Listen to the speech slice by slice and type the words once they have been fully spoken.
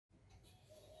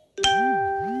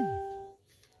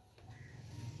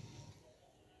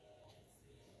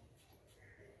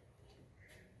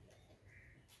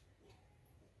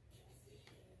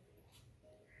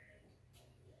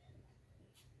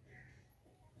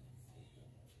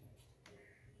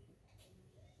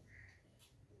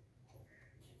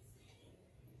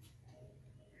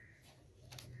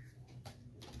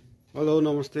Hello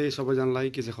नमस्ते सबैजनालाई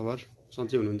के छ खबर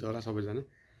सन्चै हुनुहुन्छ होला सबैजना।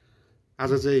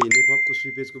 आज चाहिँ नेपपको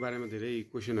श्रीपेजको बारेमा धेरै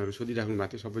क्वेसनहरू सोधिराख्नु भएको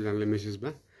थियो सबैजनाले मेसेजमा,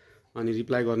 अनि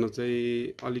रिप्लाई गर्न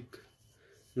चाहिँ अलिक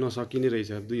नसकिने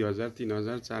रहेछ। 2000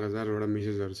 3000 4000वटा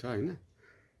मेसेजहरू छ हैन।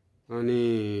 अनि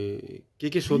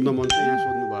के सोध्न मन छ यहाँ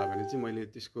सोध्नु भयो भने चाहिँ मैले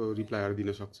त्यसको रिप्लाईहरू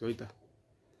दिन सक्छु है त।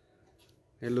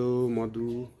 हेलो मधु,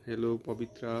 हेलो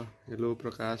पवित्र, हेलो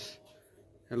प्रकाश,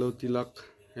 हेलो तिलक,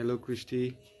 हेलो क्रिस्टी,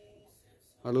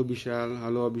 हेलो विशाल,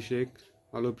 हेलो अभिषेक,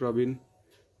 हेलो प्रवीण,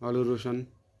 हेलो रोशन,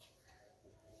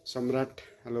 सम्राट,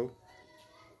 हेलो।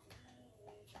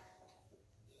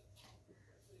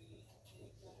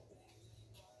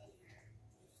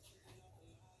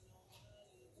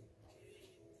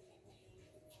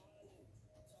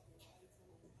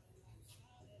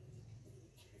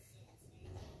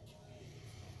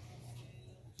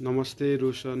 नमस्ते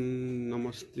रोशन,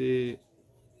 नमस्ते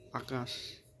आकाश,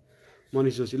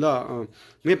 मनिष जोशी। ल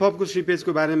नेपपको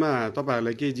श्रीपेजको बारेमा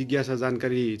तपाईहरुलाई केही जिज्ञासा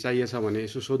जानकारी चाहिएछ भने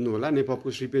यसो सोध्नु होला।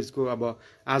 नेपपको श्रीपेजको अब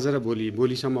आज र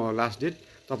भोलिसम्म हो लास्ट डेट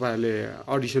तपाईहरुले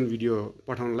अडिसन भिडियो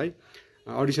पठाउनलाई।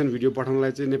 अडिसन भिडियो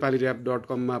पठाउनलाई चाहिँ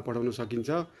nepalirap.com मा पठाउन सकिन्छ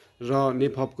र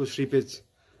नेपपको श्रीपेज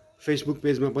फेसबुक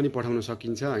पेजमा पनि पठाउन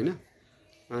सकिन्छ हैन।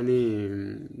 अनि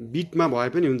बिटमा भए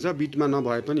पनि हुन्छ, बिटमा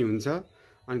नभए पनि हुन्छ।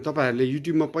 अनि तपाईहरुले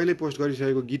युट्युबमा पहिल्यै पोस्ट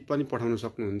गरिसकेको गीत पनि पठाउन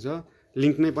सक्नुहुन्छ,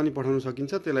 लिंक नै पनि पठाउन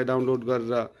सकिन्छ। त्यसलाई डाउनलोड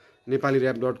गरेर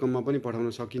nepalirap.com मा पनि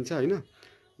पठाउन सकिन्छ हैन।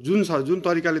 जुन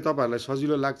तरिकाले तपाईहरुलाई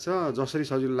सजिलो लाग्छ, जसरी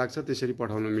सजिलो लाग्छ त्यसरी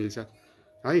पठाउन मिल्छ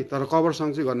है। तर कभर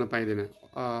सङ चाहिँ गर्न पाइदैन।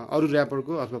 अरु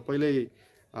र्यापरको अथवा पहिल्यै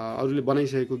अरूले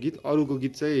बनाइसकेको गीत, अरूको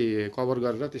गीत चाहिँ कभर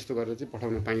गरेर त्यस्तो गरेर चाहिँ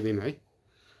पठाउन पाइदैन है।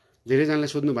 धेरै जनाले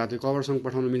सोध्नु भएको थियो कभर सङ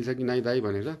पठाउन मिल्छ कि नाइ दाइ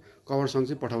भनेर। कभर सङ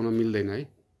चाहिँ पठाउन मिल्दैन है।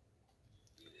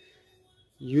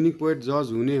 युनिक पोएट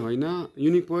जज हुने होइन।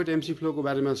 युनिक पोएट एमसी फ्लोको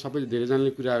बारेमा सबै धेरैजनाले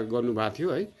कुरा गर्नुभएको थियो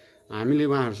है। हामीले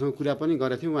उहाँहरूसँग कुरा पनि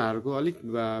गरेका थियौँ। उहाँहरूको अलिक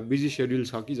बिजी सेड्युल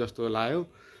छ कि जस्तो लाग्यो,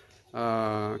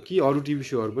 कि अरू टिभी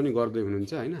सोहरू पनि गर्दै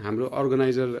हुनुहुन्छ हैन। हाम्रो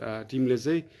अर्गनाइजर टिमले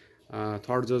चाहिँ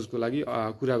थर्ड जजको लागि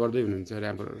कुरा गर्दै हुनुहुन्छ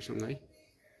र्यापरहरूसँग है।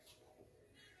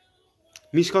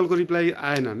 मिस कलको रिप्लाई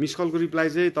आएन। मिस कलको रिप्लाई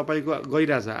चाहिँ तपाईको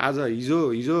गइरहेछ। आज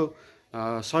हिजो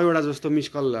 100वटा जस्तो मिस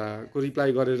कलको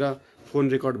रिप्लाई गरेर फोन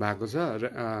रेकर्ड भएको छ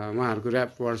उहाँहरूको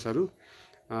र्यापर्सहरू।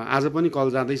 आज पनि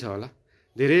कल जाँदैछ होला।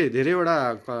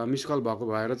 धेरैवटा मिस कल भएको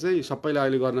भएर चाहिँ सबैलाई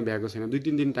अहिले गर्न भ्याएको छैन।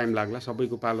 2-3 दिन टाइम लाग्ला,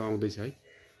 सबैको पालो आउँदैछ है।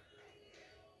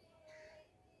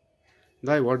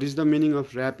 दाइ what is the meaning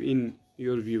of rap in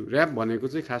your view? Rap भनेको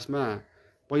चाहिँ खासमा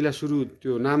पहिला सुरु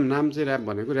त्यो नाम चाहिँ र्याप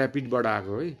भनेको र्यापिडबाट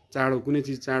आएको है। चाँडो कुनै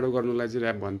चिज चाँडो गर्नुलाई चाहिँ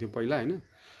र्याप भन्थ्यो पहिला हैन।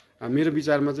 मेरो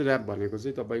विचारमा चाहिँ र्याप भनेको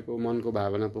चाहिँ तपाईको मनको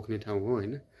भावना पोख्ने ठाउँ हो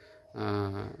हैन।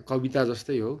 कविता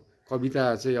जस्तै हो। कविता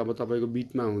चाहिँ अब तपाईको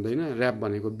बिटमा हुँदैन, र्याप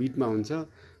भनेको बिटमा हुन्छ।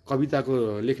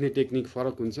 कविताको लेख्ने टेक्निक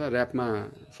फरक हुन्छ, र्यापमा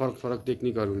फरक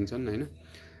टेक्निकहरू हुन्छन् हैन।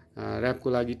 र्यापको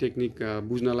लागि टेक्निक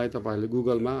बुझ्नलाई तपाईहरुले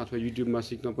गुगलमा अथवा युट्युबमा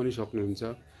सिक्न पनि सक्नुहुन्छ।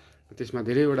 त्यसमा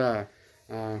धेरैवटा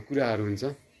कुराहरू हुन्छ।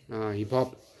 हिपहप,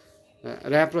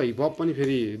 र्याप र हिपहप पनि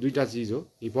फेरि दुईटा चिज हो।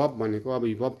 हिपहप भनेको अब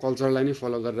हिपहप कल्चरलाई नै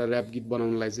फलो गरेर र्याप गीत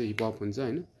बनाउनलाई चाहिँ हिपहप हुन्छ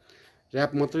हैन।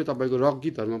 र्याप मात्रै तपाईको रक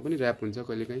गीतहरुमा पनि र्याप हुन्छ,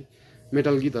 कहिलेकाहीँ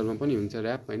मेटल गीतहरुमा पनि हुन्छ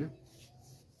र्याप हैन।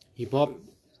 हिपहप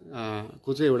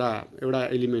को चाहिँ एउटा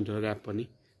एलिमेन्ट हो र्याप पनि।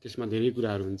 त्यसमा धेरै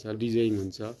कुराहरू हुन्छ, डिजेइङ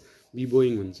हुन्छ,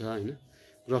 बिबोइङ हुन्छ हैन,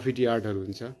 ग्राफिटी आर्टहरू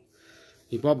हुन्छ।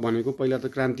 हिपहप भनेको पहिला त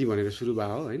क्रान्ति भनेर सुरु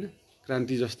भयो हैन।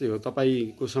 क्रान्ति जस्तै हो।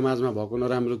 तपाईको समाजमा भएको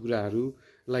नराम्रो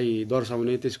कुराहरूलाई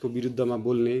दर्शाउने, त्यसको विरुद्धमा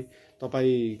बोल्ने,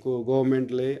 तपाईको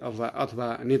गभर्नमेन्टले अथवा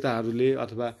नेताहरूले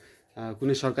अथवा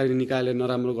कुनै सरकारी निकायले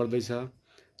नराम्रो गर्दैछ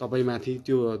तपाईमाथि,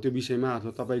 त्यो विषयमा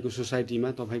अथवा तपाईको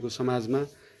सोसाइटीमा, तपाईको समाजमा,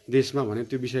 देशमा भने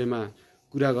त्यो विषयमा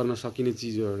कुरा गर्न सकिने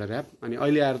चिज हो एउटा र्याप। अनि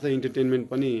अहिले आएर त इन्टरटेनमेन्ट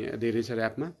पनि धेरै छ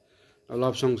र्यापमा।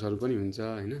 लभ सङ्ग्सहरू पनि हुन्छ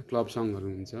हैन, क्लब सङहरू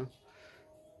हुन्छ।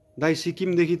 दाइ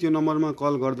सिक्किमदेखि त्यो नम्बरमा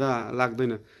कल गर्दा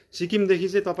लाग्दैन। सिक्किमदेखि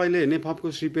चाहिँ तपाईले नेपपको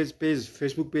श्रीपेज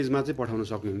फेसबुक पेजमा चाहिँ पठाउन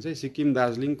सक्नुहुन्छ है। सिक्किम,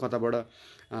 दार्जिलिङ कताबाट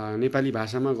नेपाली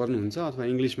भाषामा गर्नुहुन्छ अथवा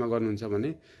इङ्ग्लिसमा गर्नुहुन्छ भने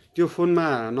त्यो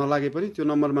फोनमा नलागे पनि, त्यो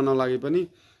नम्बरमा नलागे पनि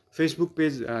फेसबुक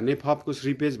पेज नेपपको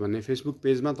श्रीपेज भन्ने फेसबुक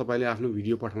पेजमा तपाईले आफ्नो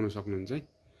भिडियो पठाउन सक्नुहुन्छ है।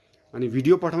 अनि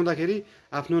भिडियो पठाउँदाखेरि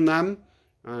आफ्नो नाम,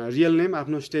 रियल नेम,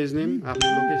 आफ्नो स्टेज नेम, आफ्नो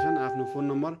लोकेसन, आफ्नो फोन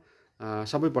नम्बर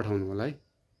सबै पठाउनु होला है।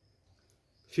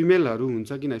 फिमेलहरू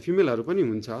हुन्छ कि न? फिमेलहरू पनि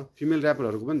हुन्छ। फिमेल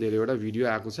र्यापरहरूको पनि धेरैवटा भिडियो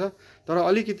आएको छ, तर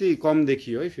अलिकति कम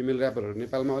देखियो है। फिमेल र्यापरहरू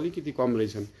नेपालमा अलिकति कम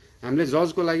रहेछन्। हामीले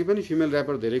जजको लागि पनि फिमेल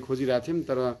र्यापर धेरै खोजिरहेको थियौँ,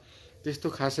 तर त्यस्तो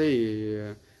खासै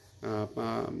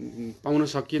पाउन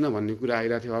सकिएन भन्ने कुरा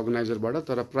आइरहेको थियो अर्गनाइजरबाट।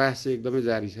 तर प्रयास चाहिँ एकदमै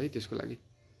जारी छ है त्यसको लागि।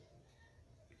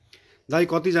 दाइ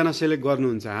कतिजना सेलेक्ट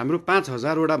गर्नुहुन्छ? हाम्रो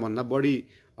 5000वटा भन्दा बढी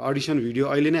अडिसन भिडियो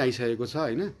अहिले नै आइसकेको छ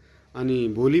हैन। अनि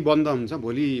भोलि बन्द हुन्छ,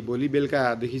 भोलि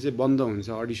बेलुकादेखि चाहिँ बन्द हुन्छ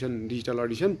अडिसन, डिजिटल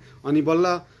अडिसन। अनि बल्ल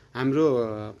हाम्रो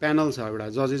प्यानल छ एउटा,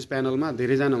 जजेस प्यानलमा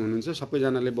धेरैजना हुनुहुन्छ,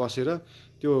 सबैजनाले बसेर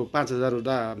त्यो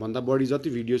 5000वटा भन्दा बढी जति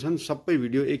भिडियो छन् सबै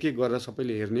भिडियो एक एक गरेर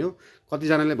सबैले हेर्ने हो।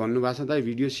 कतिजनाले भन्नुभएको छ दाइ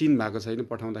भिडियो सिन भएको छैन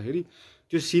पठाउँदाखेरि,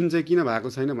 त्यो सिन चाहिँ किन भएको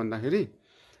छैन भन्दाखेरि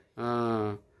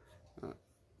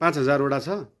 5000वटा छ,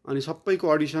 अनि सबैको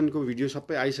अडिसनको भिडियो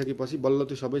सबै आइसकेपछि बल्ल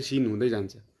त्यो सबै सिन हुँदै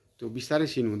जान्छ, त्यो बिस्तारै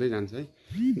सिन हुँदै जान्छ है।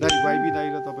 दाइ वाइबी दाइ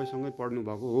र तपाईँसँगै पढ्नु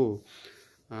भएको हो,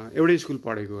 एउटै स्कुल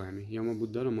पढेको हो हामी, यम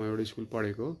बुद्ध र म एउटै स्कुल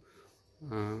पढेको हो।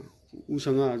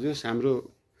 उसँग जस हाम्रो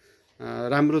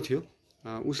राम्रो थियो,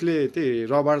 उसले त्यही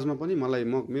रबार्समा पनि मलाई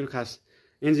मेरो खास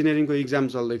इन्जिनियरिङको इक्जाम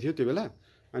चल्दै थियो त्यो बेला,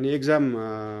 अनि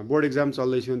बोर्ड इक्जाम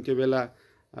चल्दै थियो, अनि त्यो बेला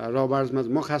रबार्समा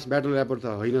म खास ब्याटल ऱ्यापर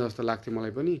त होइन जस्तो लाग्थ्यो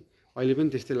मलाई पनि, अहिले पनि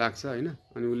त्यस्तै लाग्छ होइन।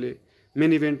 अनि उसले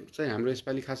मेन इभेन्ट चाहिँ हाम्रो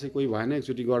यसपालि खासै कोही भएन,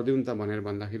 एकचोटि गरिदिउँ नि त भनेर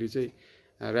भन्दाखेरि चाहिँ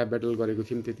ऱ्याप ब्याटल गरेको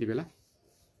थियौँ त्यति बेला।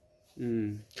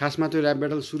 खासमा त्यो ऱ्याप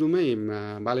ब्याटल सुरुमै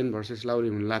बालेन भर्सेस लाउरे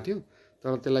हुन लाग्थ्यो,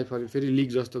 तर त्यसलाई फेरि लिग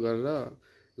जस्तो गरेर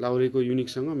लाउरेको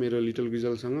युनिकसँग मेरो लिटल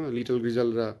ग्रिजल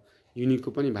र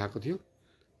युनिकको पनि भएको थियो,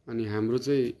 अनि हाम्रो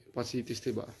चाहिँ पछि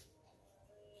त्यस्तै भयो।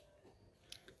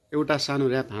 एउटा सानो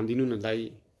ऱ्याप हान्दिनु न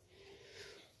दाइ।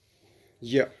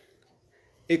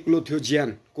 एक्लो थियो ज्यान,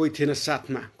 कोही थिएन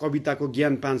साथमा, कविताको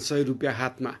ज्ञान 500 रुपियाँ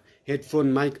हातमा,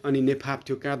 हेडफोन माइक अनि नेफाप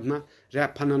थियो काँधमा,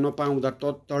 ऱ्याप फान्न नपाउँदा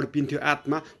तडपिन्थ्यो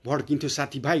आत्मा, भड्किन्थ्यो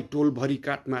साथीभाइ टोलभरि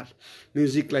काटमार,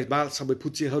 म्युजिकलाई बाल सबै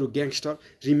फुच्चेहरू ग्याङ्स्टर,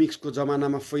 रिमिक्सको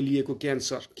जमानामा फैलिएको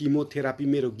क्यान्सर, किमोथेरापी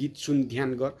मेरो गीत सुन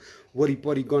ध्यान गर,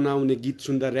 वरिपरि गनाउने गीत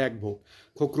सुन्दा ऱ्याक भो,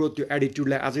 खोक्रो त्यो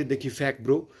एटिट्युडलाई आजैदेखि फ्याक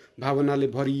ब्रो, भावनाले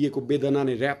भरिएको वेदना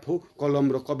नै ऱ्याप हो,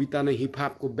 कलम र कविता नै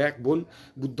हिपहपको ब्याकबोन,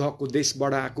 बुद्धको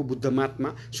देशबाट आएको बुद्ध महात्मा,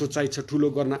 सोचाइ छ ठुलो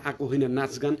गर्न आएको होइन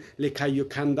नाचगान, लेखाइयो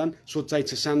खानदान, सोचाइ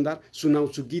छ शानदार,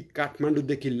 सुनाउँछु गीत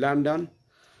काठमाडौँदेखि लन्डन।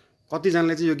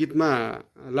 कतिजनाले चाहिँ यो गीतमा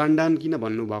लन्डन किन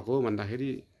भन्नुभएको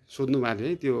भन्दाखेरि सोध्नु भएको थियो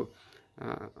है, त्यो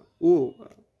ओ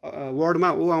वर्डमा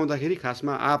ओ आउँदाखेरि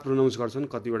खासमा आ प्रोनाउन्स गर्छन्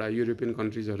कतिवटा युरोपियन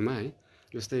कन्ट्रिजहरूमा है,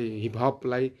 जस्तै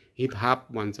हिपहपलाई हिपहप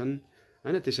भन्छन्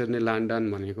होइन, त्यसरी नै लन्डन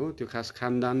भनेको त्यो खास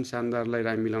खानदान शानदारलाई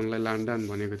राइम मिलाउनलाई लन्डन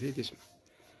भनेको थिएँ। त्यसमा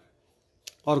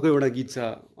अर्को एउटा गीत छ,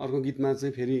 अर्को गीतमा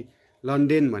चाहिँ फेरि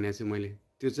लन्डेन भनेको छु मैले,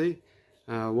 त्यो चाहिँ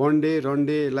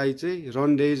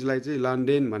रन्डेजलाई चाहिँ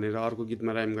लन्डेन भनेर अर्को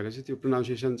गीतमा राइम गरेको छु। त्यो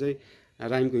प्रोनाउन्सिएसन चाहिँ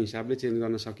राइमको हिसाबले चेन्ज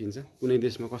गर्न सकिन्छ, कुनै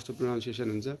देशमा कस्तो प्रोनाउन्सिएसन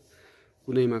हुन्छ,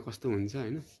 कुनैमा कस्तो हुन्छ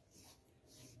होइन।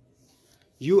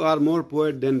 You are more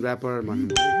poet then rapper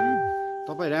भन्नु,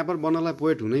 तपाईँ ऱ्यापर बन्नलाई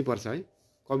पोएट हुनैपर्छ है,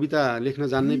 कविता लेख्न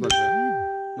जान्नै पर्छ,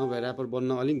 नभए ऱ्यापर बन्न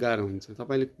अलिक गाह्रो हुन्छ।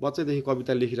 तपाईँले बच्चैदेखि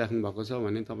कविता लेखिराख्नु भएको छ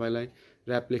भने तपाईँलाई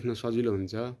ऱ्याप लेख्न सजिलो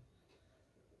हुन्छ।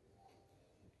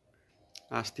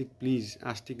 आस्तिक प्लिज,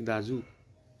 आस्तिक दाजु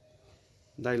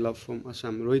दाई love from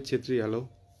Assam, Rohit Chhetri hello.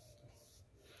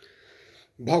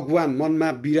 भगवान मनमा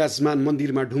विराजमान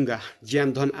मन्दिरमा ढुङ्गा,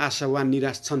 ज्यान धन आशावान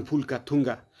निराश छन् फुलका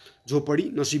थुङ्गा,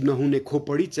 झोपडी नसिब नहुने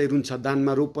खोपडी चाहिँ रुन्छ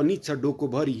दानमा रोपनी छ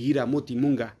डोकोभरि हिरा मोती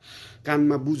मुङ्गा,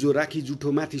 कानमा बुझो राखी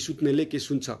जुठो माथि सुत्ने लेके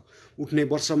सुन्छ, उठ्ने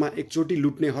वर्षमा एकचोटि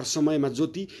लुट्ने हर समयमा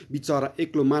ज्योति, बिचरा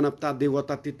एक्लो मानवता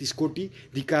देवता 33 कोटी,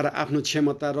 धिकार आफ्नो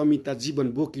क्षमता रमिता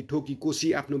जीवन बोकी ठोकी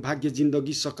कोसी, आफ्नो भाग्य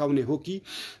जिन्दगी सकाउने हो कि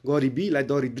गरिबीलाई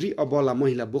दरिद्री अबला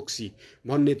महिला बोक्सी,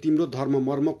 भन्ने तिम्रो धर्म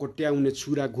मर्म कोट्याउने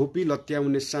छुरा घोपी,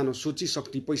 लत्याउने सानो सोची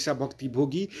शक्ति पैसा भक्ति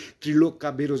भोगी,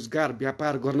 त्रिलोकका बेरोजगार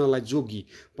व्यापार गर्नलाई जोगी,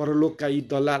 परलोकका यी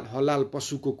दलाल हलाल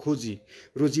पशुको खोजी,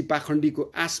 रोजी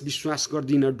पाखण्डीको आश विश्वास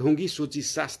गर्दिन ढोंगी, सोची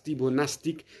शास्ति भो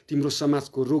नास्तिक तिम्रो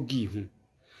समाजको रोगी हुँ।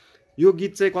 यो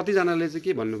गीत चाहिँ कतिजनाले चाहिँ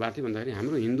के भन्नुभएको थियो भन्दाखेरि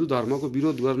हाम्रो हिन्दू धर्मको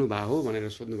विरोध गर्नुभएको हो भनेर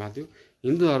सोध्नु भएको थियो।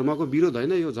 हिन्दू धर्मको विरोध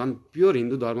होइन, यो झन् प्योर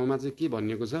हिन्दू धर्ममा चाहिँ के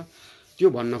भनिएको छ त्यो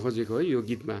भन्न खोजेको है यो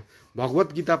गीतमा।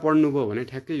 भगवत गीता पढ्नुभयो भने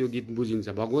ठ्याक्कै यो गीत बुझिन्छ।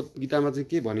 भगवत गीतामा चाहिँ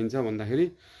के भनिन्छ भन्दाखेरि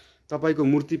तपाईँको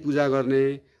मूर्ति पूजा गर्ने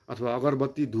अथवा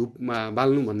अगरबत्ती धूपमा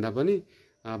बाल्नुभन्दा पनि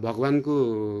भगवानको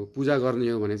पूजा गर्ने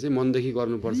हो भने चाहिँ मनदेखि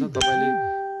गर्नुपर्छ। तपाईँले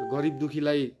गरिब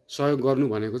दुखीलाई सहयोग गर्नु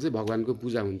भनेको चाहिँ भगवानको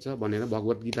पूजा हुन्छ भनेर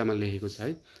भगवत गीतामा लेखेको छ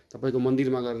है। तपाईँको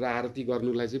मन्दिरमा गएर आरती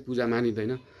गर्नुलाई चाहिँ पूजा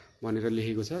मानिँदैन भनेर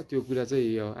लेखेको छ। त्यो कुरा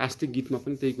चाहिँ आस्तिक गीतमा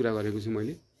पनि त्यही कुरा गरेको छु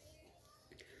मैले।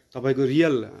 तपाईँको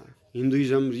रियल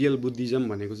हिन्दुइजम रियल बुद्धिज्म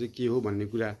भनेको चाहिँ के हो भन्ने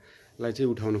कुरालाई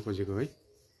चाहिँ उठाउन खोजेको है।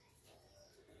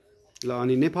 ल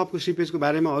अनि नेफपको श्रीपेजको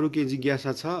बारेमा अरू के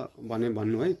जिज्ञासा छ भने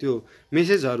भन्नु है। त्यो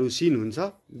मेसेजहरू सिन हुन्छ,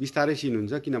 बिस्तारै सिन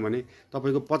हुन्छ, किनभने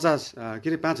तपाईँको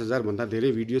 5,000 भन्दा धेरै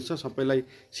भिडियोज छ, सबैलाई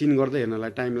सिन गर्दै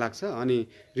हेर्नलाई टाइम लाग्छ। अनि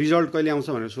रिजल्ट कहिले आउँछ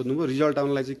भनेर सोध्नुभयो। रिजल्ट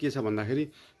आउनलाई चाहिँ के छ भन्दाखेरि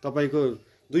तपाईँको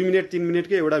 2 मिनट 3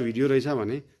 मिनटकै एउटा भिडियो रहेछ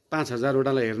भने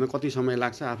 5,000वटालाई हेर्न कति समय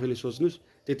लाग्छ आफैले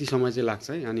सोच्नुहोस्। त्यति समय चाहिँ लाग्छ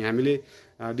है। अनि हामीले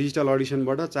डिजिटल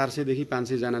अडिसनबाट 400 देखि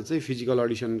 500 जना चाहिँ फिजिकल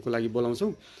अडिसनको लागि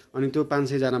बोलाउँछौँ। अनि त्यो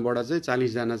 500 जनाबाट चाहिँ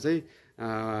 40 जना चाहिँ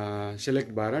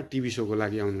सेलेक्ट भएर टिभी सोको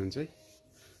लागि आउनुहुन्छ है।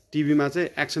 टिभीमा चाहिँ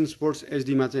एक्सन स्पोर्ट्स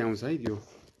एचडीमा चाहिँ आउँछ है त्यो।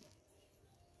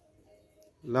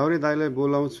 लाउरे दाइलाई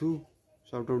बोलाउँछु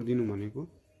सर्ट आउट दिनु भनेको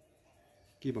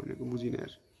के भनेको बुझिन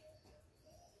यार।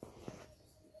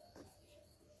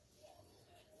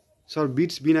 सर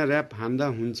बिट्स बिना ऱ्याप हान्दा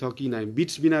हुन्छ कि नै?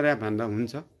 बिट्स बिना ऱ्याप हान्दा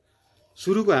हुन्छ।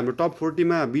 सुरुको हाम्रो टप 40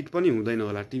 मा बिट पनि हुँदैन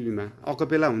होला टिभीमा,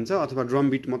 अकपेला हुन्छ अथवा ड्रम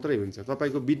बिट मात्रै हुन्छ।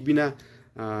 तपाईको बिट बिना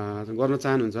गर्न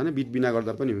चाहनुहुन्छ भने बिट बिना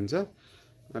गर्दा पनि हुन्छ,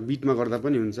 बिटमा गर्दा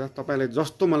पनि हुन्छ। तपाईलाई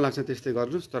जस्तो मन लाग्छ त्यस्तै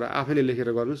गर्नुस्, तर आफैले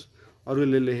लेखेर गर्नुस्,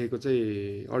 अरूले लेखेको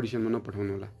चाहिँ अडिसनमा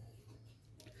नपठाउनु होला।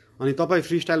 अनि तपाईँ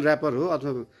फ्री स्टाइल ऱ्यापर हो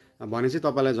अथवा भने चाहिँ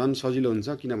तपाईँलाई झन् सजिलो हुन्छ,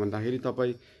 किन भन्दाखेरि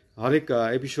तपाईँ हरेक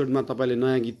एपिसोडमा तपाईँले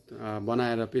नयाँ गीत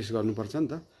बनाएर पेश गर्नुपर्छ नि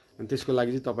त। अनि त्यसको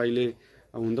लागि चाहिँ तपाईँले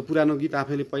हुन त पुरानो गीत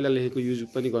आफैले पहिला लेखेको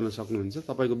युज पनि गर्न सक्नुहुन्छ।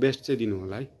 तपाईँको बेस्ट चाहिँ दिनु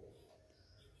होला है।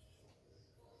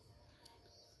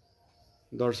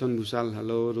 दर्शन Bhusal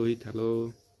hello, Rohit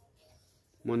hello,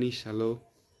 Manish hello,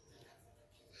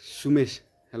 Sumesh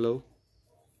hello.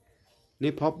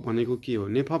 नेफप भनेको के हो?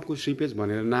 नेफपको श्रीपेज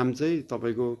भनेर नाम चाहिँ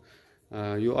तपाईँको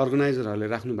यो अर्गनाइजरहरूले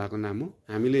राख्नु भएको नाम हो।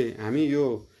 हामी यो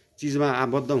चिजमा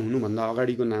आबद्ध हुनुभन्दा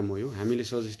अगाडिको नाम हो यो। हामीले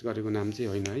सजेस्ट गरेको नाम चाहिँ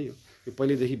होइन है। यो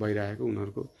पहिलेदेखि भइरहेको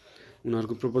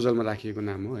उनीहरूको प्रपोजलमा राखिएको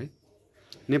नाम हो है।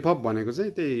 नेफप भनेको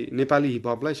चाहिँ त्यही नेपाली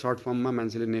हिपहपलाई सर्ट फर्ममा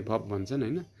मान्छेले नेफप भन्छन्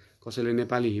होइन। कसैले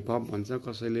नेपाली हिपहप भन्छ,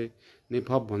 कसैले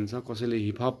नेफप भन्छ, कसैले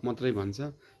हिपहप मात्रै भन्छ।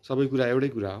 सबै कुरा एउटै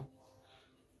कुरा हो।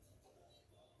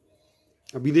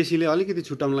 विदेशीले अलिकति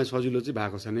छुट्याउनलाई सजिलो चाहिँ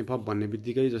भएको छ नेफप भन्ने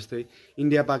बित्तिकै। जस्तै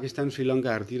इन्डिया, पाकिस्तान,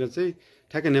 श्रीलङ्काहरूतिर चाहिँ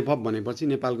ठ्याक्कै नेफप भनेपछि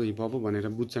नेपालको हिपहप हो भनेर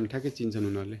बुझ्छन्, ठ्याक्कै चिन्छन्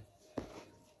उनीहरूले।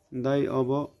 दाइ अब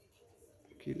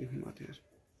के लेख्नु भएको थियो यार?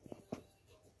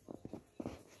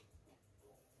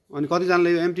 अनि कतिजनाले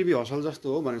यो एमटिभी हसल जस्तो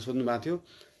हो भनेर सोध्नु भएको थियो।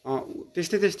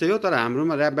 त्यस्तै हो, तर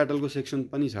हाम्रोमा ऱ्याप ब्याटलको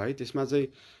सेक्सन पनि छ है। त्यसमा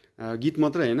चाहिँ गीत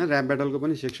मात्रै होइन, ऱ्याप ब्याटलको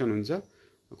पनि सेक्सन हुन्छ।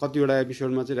 कतिवटा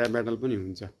एपिसोडमा चाहिँ ऱ्याप ब्याटल पनि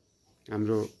हुन्छ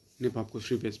हाम्रो नेपपको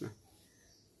श्रीपेजमा।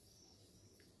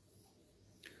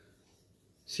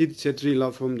 सिद्ध छेत्री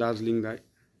लभ फ्रम दार्जिलिङ दाइ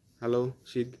हेलो।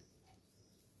 सिद्ध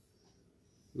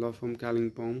लभ फ्रम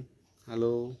कालिम्पोङ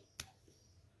हेलो।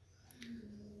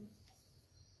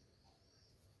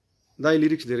 दाइ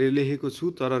लिरिक्स धेरै लेखेको छु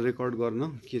तर रेकर्ड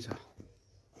गर्न के छ?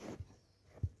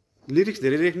 लिरिक्स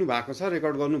धेरै लेख्नु भएको छ,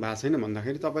 रेकर्ड गर्नु भएको छैन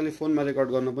भन्दाखेरि तपाईँले फोनमा रेकर्ड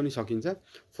गर्न पनि सकिन्छ।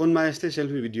 फोनमा यस्तै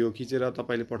सेल्फी भिडियो खिचेर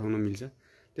तपाईँले पठाउन मिल्छ।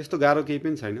 त्यस्तो गाह्रो केही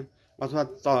पनि छैन।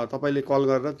 अथवा तपाईँले कल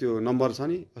गरेर त्यो नम्बर छ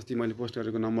नि, अस्ति मैले पोस्ट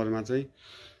गरेको नम्बरमा चाहिँ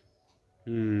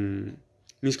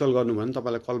मिस कल गर्नु भने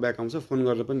तपाईँलाई कल ब्याक आउँछ। फोन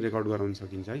गरेर पनि रेकर्ड गराउन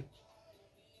सकिन्छ है।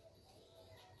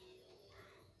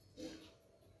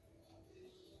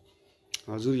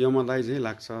 हजुर यम दाइ चाहिँ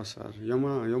लाग्छ सर।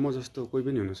 यम जस्तो कोही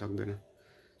पनि हुन सक्दैन।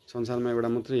 संसारमा एउटा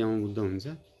मात्रै यम बुद्ध हुन्छ,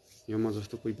 यम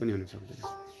जस्तो कोही पनि हुन सक्दैन।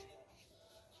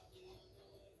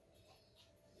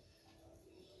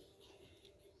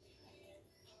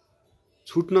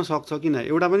 छुट्न सक्छ किन?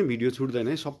 एउटा पनि भिडियो छुट्दैन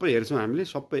है। सबै हेर्छौँ हामीले,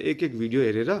 सबै एक एक भिडियो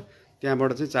हेरेर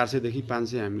त्यहाँबाट चाहिँ 400 देखि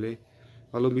 500 हामीले।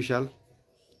 हेलो विशाल।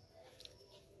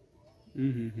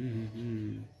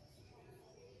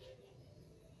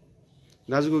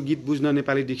 दाजुको गीत बुझ्न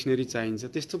नेपाली डिक्सनरी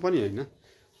चाहिन्छ त्यस्तो पनि होइन।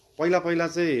 पहिला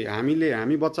चाहिँ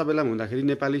हामी बच्चा बेलामा हुँदाखेरि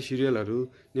नेपाली सिरियलहरू,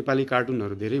 नेपाली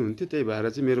कार्टुनहरू धेरै हुन्थ्यो। त्यही भएर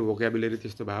चाहिँ मेरो भोक्याबुलेरी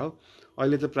त्यस्तो भयो।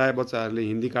 अहिले त प्रायः बच्चाहरूले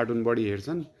हिन्दी कार्टुन बढी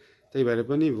हेर्छन्, त्यही भएर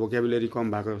पनि भोक्याबुलेरी कम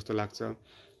भएको जस्तो लाग्छ।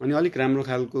 अनि अलिक राम्रो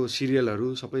खालको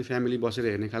सिरियलहरू, सबै फ्यामिली बसेर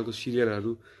हेर्ने खालको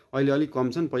सिरियलहरू अहिले अलिक कम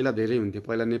छन्। पहिला धेरै हुन्थ्यो।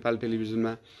 पहिला नेपाल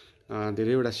टेलिभिजनमा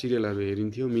धेरैवटा सिरियलहरू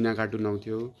हेरिन्थ्यो। मिना कार्टुन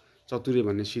आउँथ्यो, चतुरे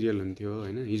भन्ने सिरियल हुन्थ्यो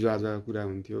होइन, हिजो आज कुरा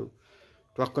हुन्थ्यो,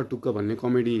 टक्क टुक्क भन्ने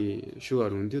कमेडी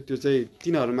सोहरू हुन्थ्यो। त्यो चाहिँ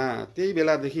तिनीहरूमा त्यही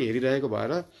बेलादेखि हेरिरहेको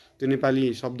भएर त्यो नेपाली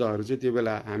शब्दहरू चाहिँ त्यो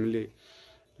बेला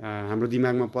हाम्रो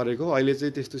दिमागमा परेको। अहिले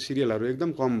चाहिँ त्यस्तो सिरियलहरू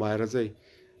एकदम कम भएर चाहिँ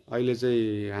अहिले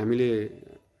चाहिँ हामीले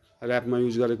ऱ्यापमा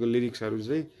युज गरेको लिरिक्सहरू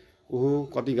चाहिँ ओहो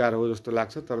कति गाह्रो हो जस्तो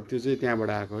लाग्छ। तर त्यो चाहिँ त्यहाँबाट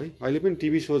आएको है। अहिले पनि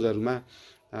टिभी सोजहरूमा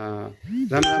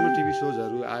राम्रो टिभी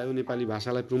सोजहरू आयो, नेपाली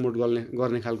भाषालाई प्रमोट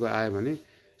गर्ने खालको आयो भने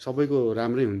सबैको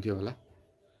राम्रै हुन्थ्यो होला।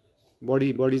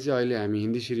 बढी चाहिँ अहिले हामी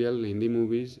हिन्दी सिरियल, हिन्दी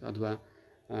मुभिज अथवा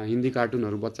हिन्दी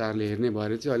कार्टुनहरू बच्चाहरूले हेर्ने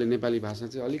भएर चाहिँ अहिले नेपाली भाषा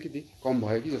चाहिँ अलिकति कम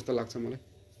भयो कि जस्तो लाग्छ मलाई।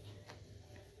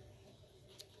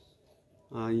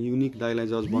 युनिक दाइलाई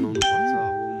जज बनाउनु पर्छ।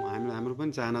 हाम्रो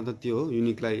पनि चाहना त त्यो हो,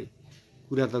 युनिकलाई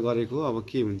कुरा त गरेको हो। अब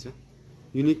के हुन्छ,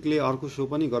 युनिकले अर्को सो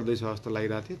पनि गर्दैछ जस्तो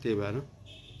लागिरहेको थियो, त्यही भएर।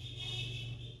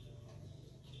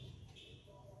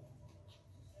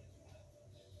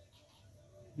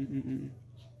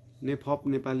 नेफप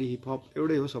नेपाली हिपहप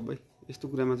एउटै हो सबै। यस्तो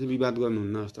कुरामा चाहिँ विवाद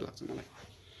गर्नुहुन्न जस्तो लाग्छ मलाई।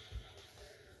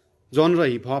 जनर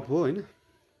हिपहप हो हैन।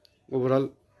 ओभरअल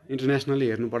इन्टरनेसनली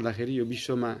हेर्नु पर्दाखेरि यो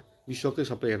विश्वकै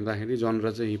सबै हेर्दाखेरि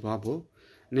जनर चाहिँ हिपहप हो।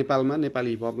 नेपालमा नेपाली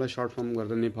हिपहपलाई सर्ट फर्म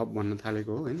गरेर नेपहप भन्न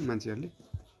थालेको हो हैन मान्छेहरूले।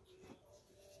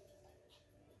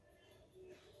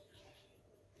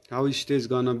 How stage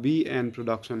gonna be and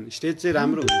production, stage चाहिँ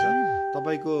राम्रो हुन्छ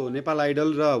तपाईँको। नेपाल आइडल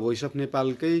र भोइस अफ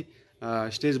नेपालकै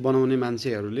स्टेज बनाउने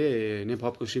मान्छेहरूले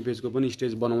नेपहपको श्रीपेजको पनि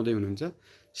स्टेज बनाउँदै हुनुहुन्छ।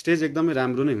 स्टेज एकदमै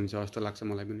राम्रो नै हुन्छ जस्तो लाग्छ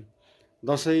मलाई पनि।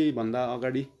 दसैँभन्दा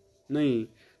अगाडि नै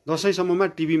दसैँसम्ममा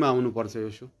टिभीमा आउनुपर्छ यो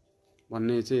सो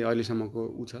भन्ने चाहिँ अहिलेसम्मको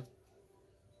ऊ छ।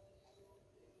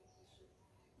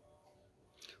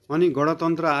 अनि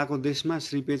गणतन्त्र आएको देशमा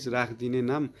श्रीपेज राखिदिने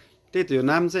नाम, त्यही त यो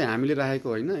नाम चाहिँ हामीले राखेको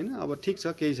होइन होइन। अब ठिक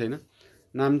छ, केही छैन,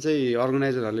 नाम चाहिँ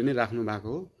अर्गनाइजरहरूले नै राख्नु भएको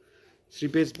हो।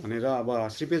 श्रीपेज भनेर अब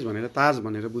श्रीपेज भनेर ताज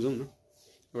भनेर बुझौँ न,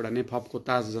 एउटा नेपहपको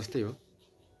ताज जस्तै हो।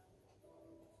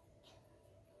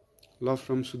 लभ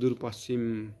फ्रम सुदूरपश्चिम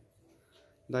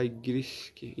दाइ गिरिश,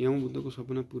 के यम बुद्धको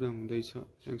सपना पुरा हुँदैछ,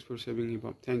 thanks for saving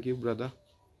hip hop, thank you brother.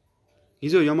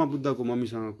 हिजो यम बुद्धको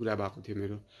मम्मीसँग कुरा भएको थियो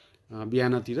मेरो,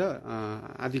 बिहानतिर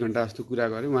आधी घन्टा जस्तो कुरा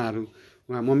गरेँ।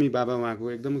 उहाँ मम्मी बाबा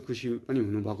उहाँको एकदमै खुसी पनि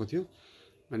हुनुभएको थियो।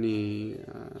 अनि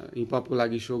हिपहपको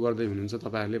लागि सो गर्दै हुनुहुन्छ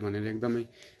तपाईँहरूले भनेर एकदमै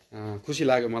खुसी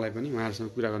लाग्यो मलाई पनि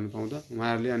उहाँहरूसँग कुरा गर्नु पाउँदा।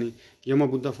 उहाँहरूले अनि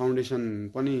यमबुद्ध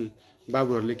फाउन्डेसन पनि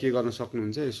बाबुहरूले के गर्न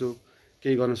सक्नुहुन्छ, यसो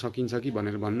केही गर्न सकिन्छ कि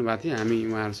भनेर भन्नुभएको थियो। हामी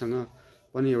उहाँहरूसँग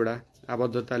पनि एउटा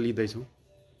आबद्धता लिँदैछौँ।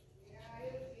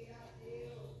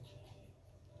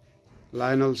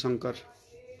 लायनल शङ्कर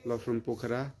ल फ्रम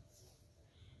पोखरा।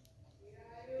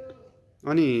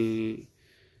 अनि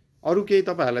अरू केही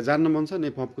तपाईँहरूलाई जान्न मन छ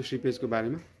नेपहपको श्रीपेजको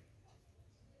बारेमा?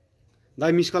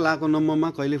 दाइ मिस कल आएको नम्बरमा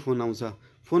कहिले फोन आउँछ?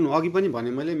 फोन अघि पनि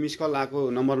भने मैले, मिस कल आएको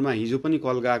नम्बरमा हिजो पनि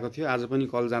कल गएको थियो, आज पनि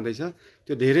कल जाँदैछ।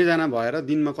 त्यो धेरैजना भएर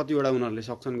दिनमा कतिवटा उनीहरूले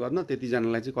सक्छन् गर्न,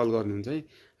 त्यतिजनालाई चाहिँ कल गर्नुहुन्छ है।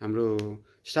 हाम्रो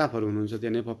स्टाफहरू हुनुहुन्छ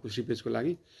त्यहाँ नेपहपको श्रीपेजको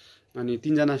लागि। अनि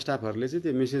 3 जना स्टाफहरूले चाहिँ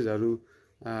त्यो मेसेजहरू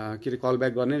के अरे कल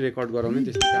ब्याक गर्ने, रेकर्ड गराउने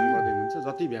त्यस्तो काम गर्दै हुनुहुन्छ।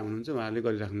 जति भ्याउनुहुन्छ उहाँहरूले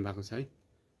गरिराख्नु भएको छ है।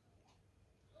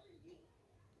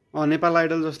 नेपाल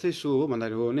आइडल जस्तै सो हो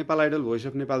भन्दाखेरि हो, Nepal idol voice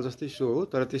of Nepal जस्तै सो हो,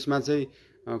 तर त्यसमा चाहिँ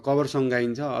कभर सङ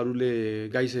गाइन्छ, अरूले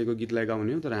गाइसकेको गीतलाई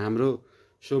गाउने हो। तर हाम्रो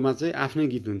सोमा चाहिँ आफ्नै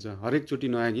गीत हुन्छ, हरेकचोटि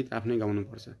नयाँ गीत आफ्नै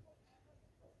गाउनुपर्छ।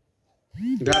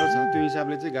 गाह्रो छ, त्यो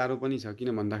हिसाबले चाहिँ गाह्रो पनि छ।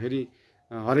 किन भन्दाखेरि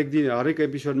हरेक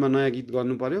एपिसोडमा नयाँ गीत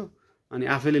गर्नु पर्यो, अनि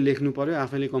आफैले लेख्नु पर्यो,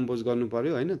 आफैले कम्पोज गर्नु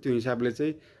पर्यो होइन। त्यो हिसाबले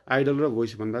चाहिँ आइडल र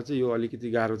भोइस भन्दा चाहिँ यो अलिकति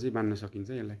गाह्रो चाहिँ मान्न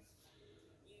सकिन्छ यसलाई।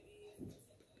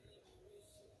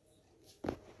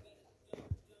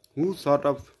 हु सर्ट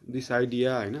अफ दिस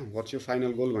आइडिया होइन, वाट्स यो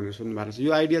फाइनल गोल भनेर सोध्नु भएको छ।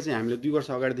 यो आइडिया चाहिँ हामीले 2 वर्ष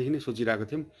अगाडिदेखि नै सोचिरहेको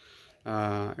थियौँ,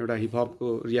 एउटा हिपहपको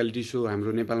रियालिटी सो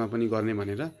हाम्रो नेपालमा पनि गर्ने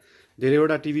भनेर।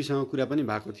 धेरैवटा टिभीसँग कुरा पनि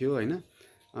भएको थियो होइन।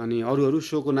 अनि अरू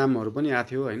सोको नामहरू पनि आएको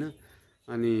थियो होइन।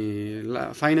 अनि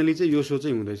फाइनली चाहिँ यो सो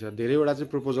चाहिँ हुँदैछ। धेरैवटा चाहिँ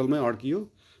प्रपोजलमै अड्कियो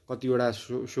कतिवटा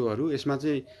सोहरू। यसमा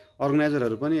चाहिँ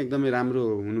अर्गनाइजरहरू पनि एकदमै राम्रो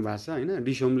हुनुभएको छ होइन।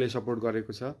 डिसोमले सपोर्ट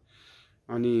गरेको छ,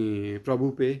 अनि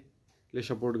प्रभुपेले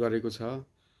सपोर्ट गरेको छ,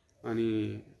 अनि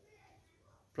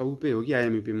प्रभुपे हो कि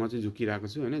आइएमपी म चाहिँ झुकिरहेको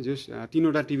छु होइन। जो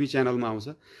 3वटा टिभी च्यानलमा आउँछ।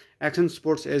 एक्सन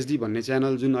स्पोर्ट्स एचडी भन्ने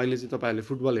च्यानल जुन अहिले चाहिँ तपाईँहरूले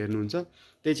फुटबल हेर्नुहुन्छ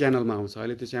त्यही च्यानलमा आउँछ।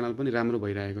 अहिले त्यो च्यानल पनि राम्रो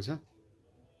भइरहेको छ।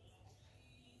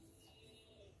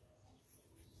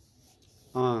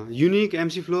 युनिक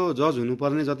एमसी फ्लो जज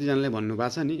हुनुपर्ने जतिजनाले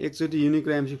भन्नुभएको छ नि, एकचोटि युनिक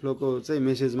र एमसी फ्लोको चाहिँ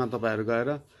मेसेजमा तपाईँहरू गएर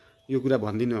यो कुरा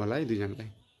भनिदिनु होला है 2 जनालाई,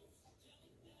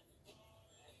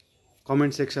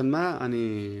 कमेन्ट सेक्सनमा अनि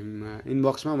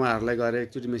इनबक्समा उहाँहरूलाई गएर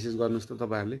एकचोटि मेसेज गर्नुहोस् त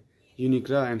तपाईँहरूले युनिक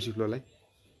र एमसी फ्लोलाई।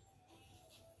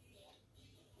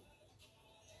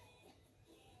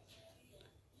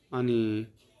 अनि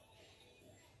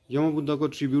यमबुद्धको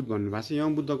ट्रिब्युट भन्नुभएको छ।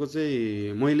 यमबुद्धको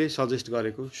चाहिँ मैले सजेस्ट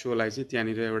गरेको सोलाई चाहिँ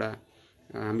त्यहाँनिर एउटा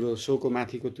हाम्रो सोको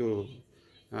माथिको त्यो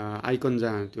आइकन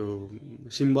जहाँ त्यो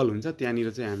सिम्बल हुन्छ त्यहाँनिर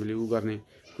चाहिँ हामीले उ गर्ने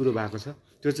कुरो भएको छ।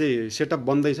 त्यो चाहिँ सेटअप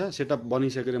बन्दैछ। सेटअप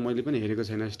बनिसकेर मैले पनि हेरेको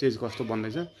छैन स्टेज कस्तो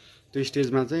बन्दैछ। त्यो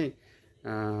स्टेजमा चाहिँ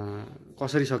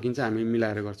कसरी सकिन्छ हामी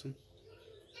मिलाएर गर्छौँ।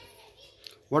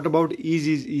 वाट अबाउट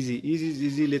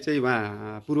इजीले चाहिँ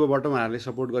उहाँ पूर्वबाट उहाँहरूले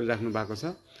सपोर्ट गरिराख्नु भएको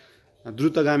छ।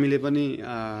 द्रुतगामीले पनि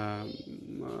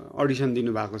अडिसन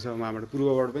दिनुभएको छ उहाँबाट।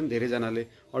 पूर्वबाट पनि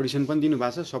धेरैजनाले अडिसन पनि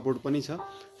दिनुभएको छ, सपोर्ट पनि छ।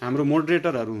 हाम्रो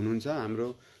मोडरेटरहरू हुनुहुन्छ, हाम्रो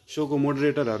सोको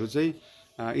मोडरेटरहरू चाहिँ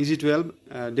इजी12,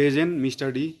 डेजेन, मिस्टर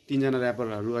डी 3 जना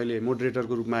ऱ्यापरहरू अहिले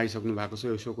मोडरेटरको रूपमा आइसक्नु भएको छ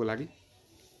यो सोको लागि।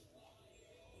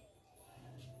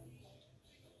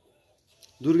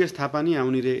 दुर्गेश थापा नि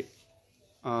आउने रे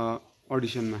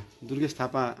अडिसनमा। दुर्गेश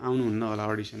थापा आउनुहुन्न होला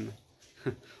अडिसनमा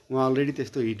उहाँ अलरेडी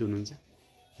त्यस्तो हिट हुनुहुन्छ।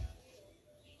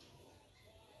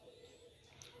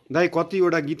 दाइ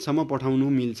कतिवटा गीतसम्म पठाउनु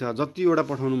मिल्छ? जतिवटा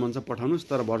पठाउनु मन छ पठाउनुहोस्,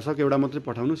 तर भरसक एउटा मात्रै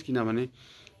पठाउनुहोस्, किनभने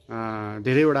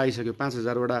धेरैवटा आइसक्यो,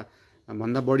 5000वटा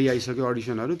भन्दा बढी आइसक्यो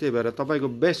अडिसनहरू। त्यही भएर तपाईँको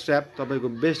बेस्ट ऱ्याप, तपाईँको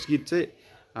बेस्ट गीत चाहिँ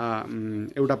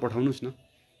एउटा पठाउनुहोस् न।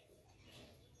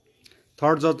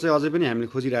 थर्ड जज चाहिँ अझै पनि हामीले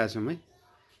खोजिरहेछौँ है।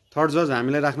 थर्ड जज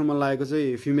हामीलाई राख्नु मन लागेको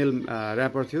चाहिँ फिमेल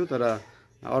ऱ्यापर थियो, तर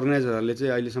अर्गनाइजरहरूले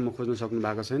चाहिँ अहिलेसम्म खोज्न सक्नु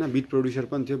भएको छैन। बिट प्रड्युसर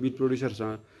पनि थियो, बिट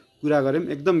प्रड्युसरसँग कुरा गऱ्यौँ,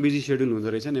 एकदम बिजी सेड्युल हुँदो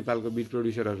रहेछ नेपालको बिट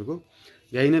प्रड्युसरहरूको।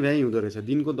 भ्याइ न भ्याइ हुँदो रहेछ,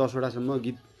 दिनको 10वटासम्म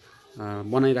गीत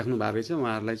बनाइराख्नु भएको रहेछ,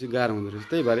 उहाँहरूलाई चाहिँ गाह्रो हुँदो रहेछ।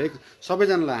 त्यही भएर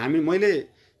सबैजनालाई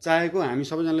हामी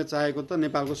सबैजनाले चाहेको त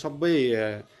नेपालको सबै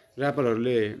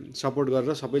ऱ्यापरहरूले सपोर्ट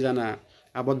गरेर सबैजना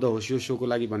आबद्ध होस् यो सोको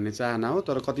लागि भन्ने चाहना हो।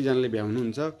 तर कतिजनाले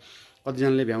भ्याउनुहुन्छ,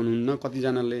 कतिजनाले भ्याउनुहुन्न,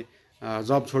 कतिजनाले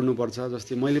जब छोड्नुपर्छ।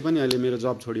 जस्तै मैले पनि अहिले मेरो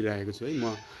जब छोडिरहेको छु है।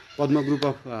 म पद्म group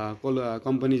of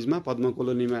कम्पनीजमा, Padma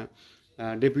कोलोनीमा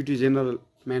deputy general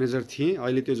manager थिएँ।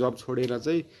 अहिले त्यो जब छोडेर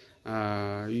चाहिँ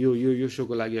यो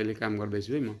सोको लागि अहिले काम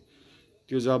गर्दैछु है। म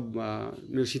त्यो जब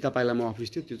मेरो सीता पाइलामा अफिस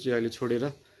थियो, त्यो चाहिँ अहिले छोडेर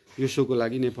यो सोको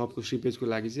लागि, नेफपको श्रीपेजको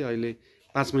लागि चाहिँ अहिले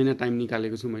 5 महिना टाइम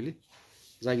निकालेको छु मैले,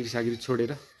 जागिर सागिर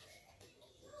छोडेर।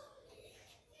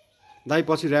 दाइ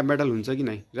पछि ऱ्याप ब्याटल हुन्छ कि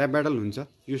नै? ऱ्याप ब्याटल हुन्छ,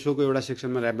 यो सोको एउटा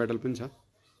सेक्सनमा ऱ्याप ब्याटल पनि छ।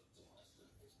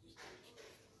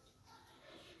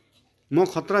 म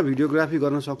खतरा भिडियोग्राफी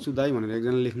गर्न सक्छु दाइ भनेर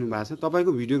एकजना लेख्नु भएको छ।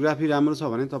 तपाईँको भिडियोग्राफी राम्रो छ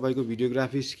भने तपाईँको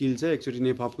भिडियोग्राफी स्किल चाहिँ एकचोटि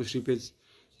नेफपको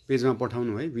पेजमा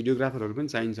पठाउनु है। भिडियोग्राफरहरू पनि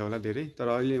चाहिन्छ होला धेरै, तर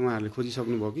अहिले उहाँहरूले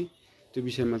खोजिसक्नुभयो कि त्यो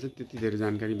विषयमा चाहिँ त्यति धेरै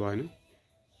जानकारी भएन।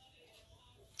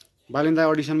 बालेन दाइ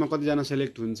अडिसनमा कतिजना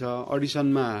सेलेक्ट हुन्छ?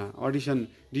 अडिसन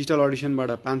डिजिटल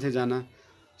अडिसनबाट 500 जना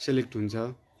सेलेक्ट हुन्छ।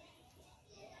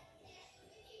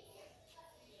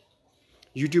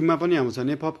 युट्युबमा पनि आउँछ,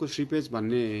 नेफपको श्रीपेज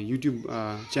भन्ने युट्युब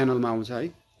च्यानलमा आउँछ है।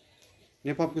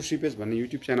 नेफपको श्रीपेज भन्ने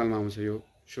युट्युब च्यानलमा आउँछ यो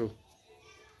सो।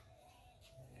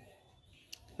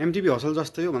 एमटिभी हसल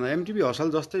जस्तै हो भन्दा एमटिभी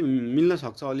हसल जस्तै मिल्न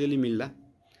सक्छ, अलिअलि मिल्ला।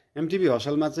 एमटिभी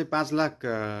हसलमा चाहिँ 5 लाख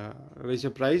रहेछ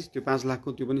प्राइस, त्यो 5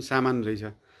 लाखको त्यो पनि सामान रहेछ,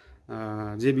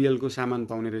 जेबिएलको सामान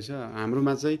पाउने रहेछ।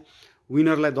 हाम्रोमा चाहिँ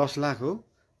विनरलाई 10 लाख हो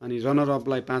अनि रनर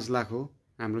अपलाई 5 लाख हो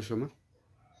हाम्रो सोमा।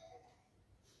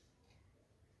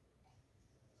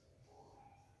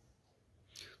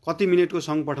 कति मिनटको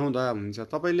सङ पठाउँदा हुन्छ?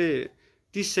 तपाईँले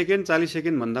 30 सेकेन्ड 40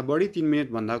 सेकेन्ड भन्दा बढी, 3 मिनट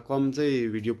भन्दा कम चाहिँ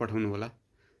भिडियो पठाउनु होला,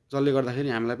 जसले गर्दाखेरि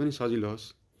हामीलाई पनि सजिलो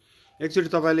होस्। एकचोटि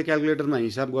तपाईँले क्यालकुलेटरमा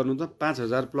हिसाब गर्नु त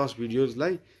 5000 प्लस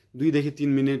भिडियोजलाई 2 देखि 3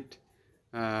 मिनट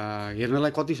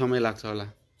हेर्नलाई कति समय लाग्छ होला।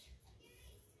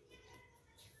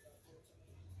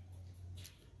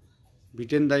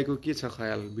 भिटेन दाईको के छ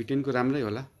ख्याल? भिटेनको राम्रै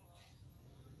होला।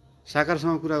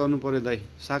 साकारसँग कुरा गर्नु पर्यो दाई।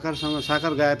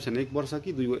 साकार गायब छैन, 1 वर्ष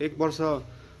कि 1 वर्ष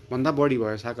भन्दा बढी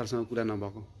भयो साकारसँग कुरा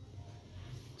नभएको।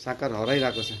 साकार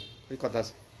हराइरहेको छ, खै कता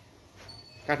छ?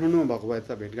 काठमाडौँमा भएको भए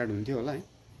त भेटघाट हुन्थ्यो होला है।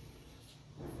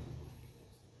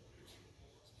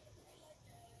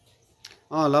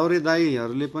 लाउरे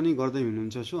दाईहरूले पनि गर्दै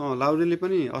हुनुहुन्छ सो। लाउरेले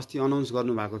पनि अस्ति अनाउन्स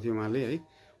गर्नुभएको थियो उहाँले है।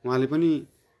 उहाँले पनि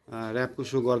ऱ्यापको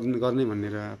सो गर्ने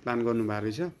भनेर प्लान गर्नुभएको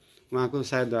रहेछ। उहाँको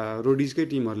सायद रोडिजकै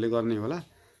टिमहरूले गर्ने होला,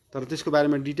 तर त्यसको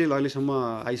बारेमा डिटेल अहिलेसम्म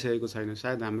आइसकेको छैन।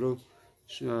 सायद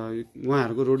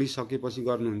उहाँहरूको रोडिज सकेपछि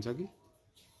गर्नुहुन्छ कि।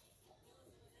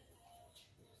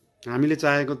 हामीले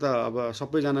चाहेको त अब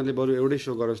सबैजनाले बरु एउटै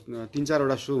सो गरोस्,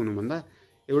 3-4वटा सो हुनुभन्दा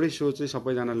एउटै सो चाहिँ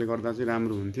सबैजनाले गर्दा चाहिँ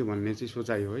राम्रो हुन्थ्यो भन्ने चाहिँ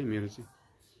सोचाइ हो है मेरो चाहिँ।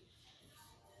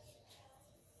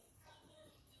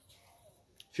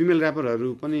 फिमेल ऱ्यापरहरू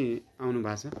पनि आउनु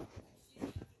भएको छ।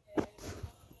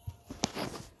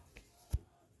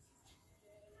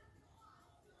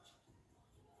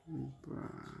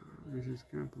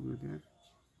 कहाँ पुग्यो त्यहाँ?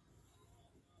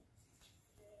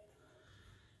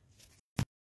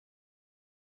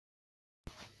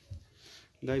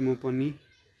 दाइ म पनि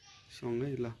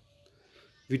सँगै ल।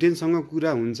 भिटेनसँग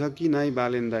कुरा हुन्छ कि नाइ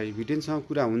बालेन दाइ? भिटेनसँग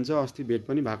कुरा हुन्छ, अस्ति भेट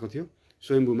पनि भएको थियो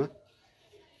स्वयम्भूमा।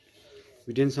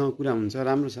 भिटेनसँग कुरा हुन्छ,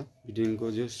 राम्रो छ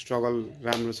भिटेनको जो स्ट्रगल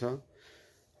राम्रो छ,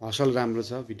 हसल राम्रो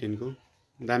छ भिटेनको,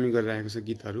 दामी गरिरहेको छ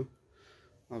गीतहरू।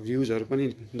 भ्युजहरू पनि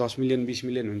 10 मिलियन 20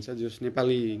 मिलियन हुन्छ। जस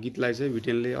नेपाली गीतलाई चाहिँ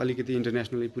भिटेनले अलिकति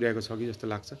इन्टरनेसनली पुर्याएको छ कि जस्तो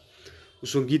लाग्छ।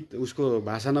 उसको गीत, उसको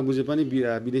भाषा नबुझे पनि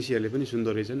विदेशीहरूले पनि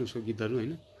सुन्दो रहेछन् उसको गीतहरू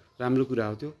होइन। राम्रो कुरा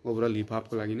हो त्यो ओभरअल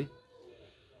हिपहपको लागि नै।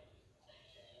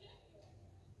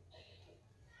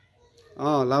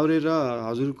 लाउरे र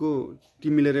हजुरको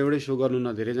टिम मिलेर एउटै सो गर्नु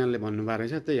न धेरैजनाले भन्नुभएको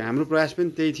रहेछ। त्यही हाम्रो प्रयास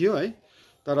पनि त्यही थियो है।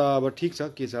 तर अब ठिक छ,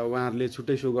 के छ, उहाँहरूले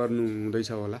छुट्टै सो गर्नु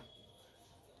हुँदैछ होला।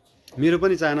 मेरो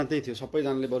पनि चाहना त्यही थियो,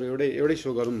 सबैजनाले बरु एउटै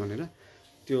सो गरौँ भनेर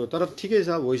त्यो। तर ठिकै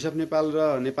छ, भोइस अफ नेपाल र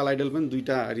नेपाल आइडल पनि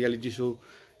 2टा रियालिटी सो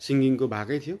सिङ्गिङको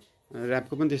भएकै थियो।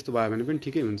 ऱ्यापको पनि त्यस्तो भयो भने पनि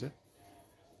ठिकै हुन्छ।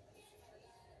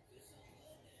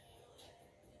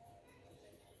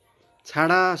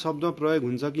 छाडा शब्द प्रयोग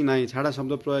हुन्छ कि नाइ? छाडा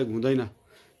शब्द प्रयोग हुँदैन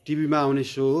टिभीमा आउने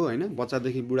सो हो होइन,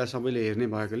 बच्चादेखि बुढा सबैले हेर्ने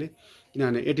भएकोले,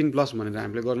 किनभने 18+ भनेर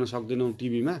हामीले गर्न सक्दैनौँ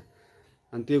टिभीमा,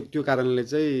 अनि त्यो कारणले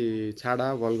चाहिँ छाडा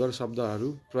भल्गर शब्दहरू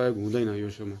प्रयोग हुँदैन यो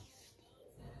सोमा।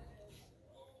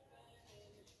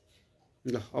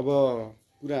 ल अब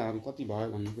कुराहरू कति भयो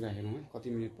भन्ने कुरा हेरौँ है, कति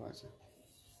मिनट भएछ।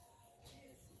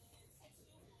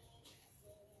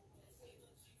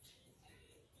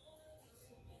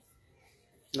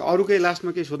 अरू केही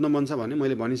लास्टमा केही सोध्न मन छ भने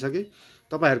मैले भनिसकेँ।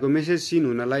 तपाईँहरूको मेसेज सिन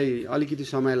हुनलाई अलिकति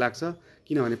समय लाग्छ,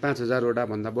 किनभने 5000वटा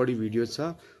भन्दा बढी भिडियो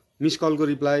छ। मिस कलको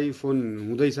रिप्लाई फोन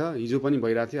हुँदैछ, हिजो पनि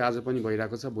भइरहेको थियो, आज पनि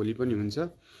भइरहेको छ, भोलि पनि हुन्छ।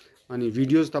 अनि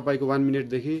भिडियोज तपाईँको 1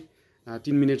 मिनटदेखि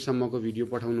 3 मिनटसम्मको भिडियो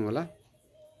पठाउनु होला।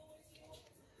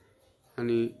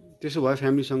 अनि त्यसो भए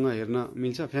फ्यामिलीसँग हेर्न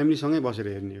मिल्छ, फ्यामिलीसँगै बसेर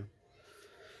हेर्ने हो,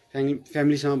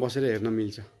 फ्यामिलीसँग बसेर हेर्न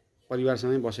मिल्छ,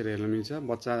 परिवारसँगै बसेर हेर्न मिल्छ,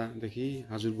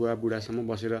 बच्चादेखि हजुरबुवा बुढासम्म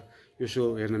बसेर यो सो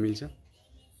हेर्न मिल्छ।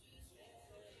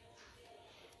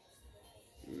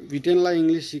 भिटेनलाई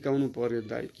इङ्ग्लिस सिकाउनु पर्यो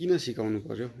दाइ। किन सिकाउनु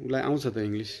पर्यो? उसलाई आउँछ त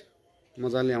इङ्ग्लिस,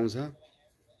 मजाले आउँछ।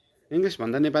 इङ्ग्लिस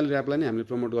भन्दा नेपाली ऱ्यापलाई नै हामीले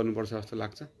प्रमोट गर्नुपर्छ जस्तो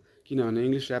लाग्छ, किनभने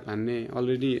इङ्ग्लिस ऱ्याप हान्ने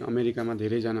अलरेडी अमेरिकामा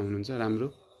धेरैजना हुनुहुन्छ राम्रो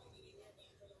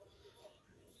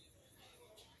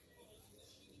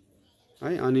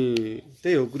है। अनि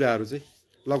त्यही हो कुराहरू चाहिँ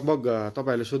लगभग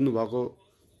तपाईँहरूले सोध्नुभएको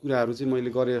कुराहरू चाहिँ मैले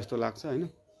गरेँ जस्तो लाग्छ होइन।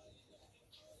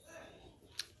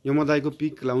 यमदाईको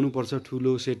पिक लाउनुपर्छ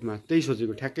ठुलो सेटमा, त्यही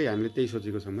सोचेको, ठ्याक्कै हामीले त्यही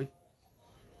सोचेको छौँ है।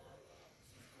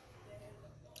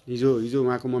 हिजो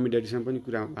उहाँको मम्मी ड्याडीसँग पनि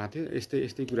कुरा भएको थियो,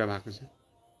 यस्तै कुरा भएको छ।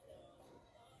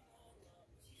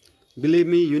 Believe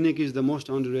me, unique is the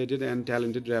most अन्डररेटेड and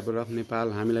talented rapper of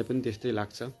Nepal. हामीलाई पनि त्यस्तै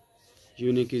लाग्छ।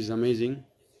 Unique is amazing.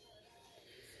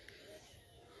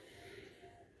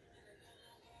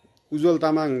 उज्जवल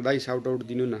तामाङ दाइ साउट आउट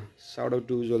दिनु न, shout out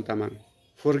to Ujjwal Tamang.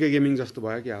 4K gaming जस्तो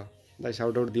भयो क्या हो दाइ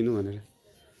साउट आउट दिनु भनेर।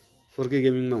 4K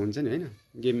गेमिङमा हुन्छ नि होइन,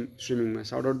 गेम स्ट्रिमिङमा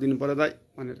साउट आउट दिनु पर्यो दाइ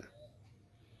भनेर।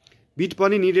 बिट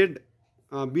पनि needed,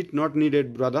 beet not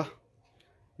needed brother,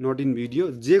 not in video.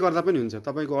 जे गर्दा पनि हुन्छ,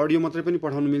 तपाईँको अडियो मात्रै पनि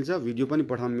पठाउनु मिल्छ, भिडियो पनि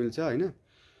पठाउनु मिल्छ होइन।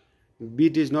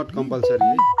 बिट इज नट कम्पलसरी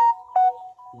है,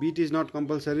 beet is not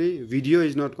compulsory, video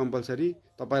is not compulsory.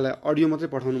 तपाईँलाई अडियो मात्रै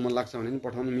पठाउनु मन लाग्छ भने पनि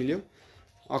पठाउनु मिल्यो,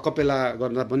 अकपेला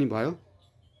गर्दा पनि भयो।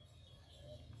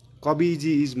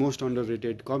 कविजी इज मोस्ट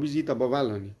अन्डररेटेड। कविजी त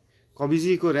बवाल हो नि।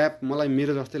 कविजीको ऱ्याप मलाई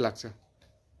मेरो जस्तै लाग्छ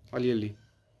अलिअलि,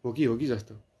 हो कि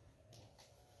जस्तो।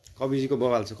 कविजीको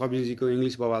बवाल छ, कविजीको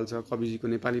इङ्ग्लिस बवाल छ, कविजीको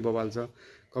नेपाली बवाल छ,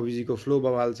 कविजीको फ्लो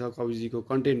बवाल छ, कविजीको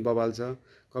कन्टेन्ट बवाल छ,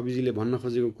 कविजीले भन्न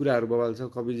खोजेको कुराहरू बवाल छ,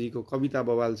 कविजीको कविता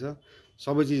बवाल छ,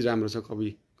 सबै चिज राम्रो छ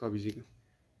कविजीको।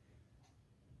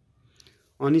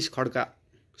 Anis Khadka,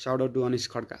 shout out to Anis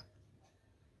Khadka.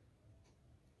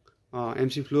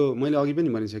 MC flow मैले अघि पनि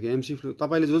भनिसकेँ। एमसी फ्लो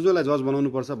तपाईँले जसलाई जज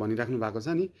बनाउनुपर्छ भनिराख्नु भएको छ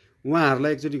नि,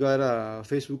 उहाँहरूलाई एकचोटि गएर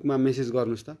फेसबुकमा मेसेज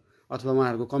गर्नुहोस् त, अथवा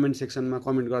उहाँहरूको कमेन्ट सेक्सनमा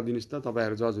कमेन्ट गरिदिनुहोस् त,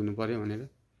 तपाईँहरू जज हुनु पर्यो भनेर।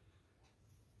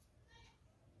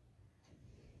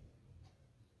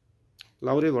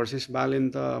 लाउरे भर्सेस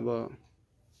बालेन त अब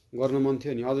गर्न मन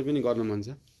थियो नि, अझै पनि गर्न मन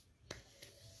छ,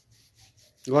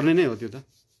 गर्ने नै हो त्यो त।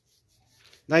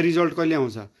 दाइ रिजल्ट कहिले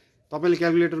आउँछ? तपाईँले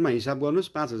क्यालकुलेटरमा हिसाब गर्नुहोस्,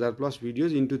 5000+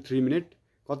 भिडियोज इन्टु 3 मिनट,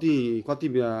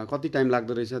 कति टाइम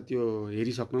लाग्दो रहेछ त्यो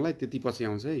हेरिसक्नलाई, त्यति पछि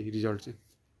आउँछ है रिजल्ट चाहिँ।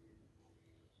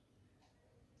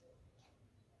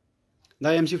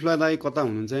 दाइ एमसी फ्लो दाइ कता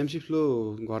हुनुहुन्छ? एमसी फ्लो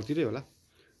घरतिरै होला,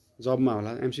 जबमा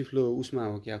होला। एमसी फ्लो उसमा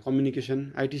हो क्या,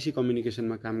 कम्युनिकेसन, आइटिसी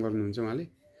कम्युनिकेसनमा काम गर्नुहुन्छ उहाँले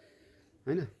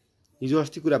होइन। हिजो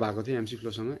अस्ति कुरा भएको थियो एमसी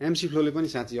फ्लोसँग। एमसी फ्लोले पनि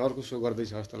साँच्ची अर्को सो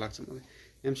गर्दैछ जस्तो लाग्छ मलाई।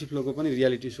 एमसी फ्लोको पनि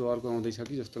रियालिटी सो अर्को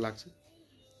आउँदैछ कि जस्तो लाग्छ,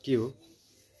 के हो?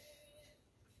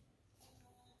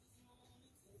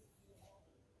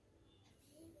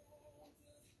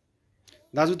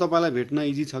 दाजु तपाईँलाई भेट्न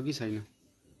इजी छ कि छैन?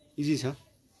 इजी छ,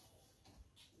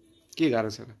 के गाह्रो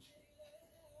छ र?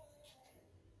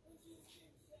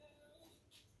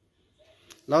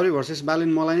 लाउरे भर्सेस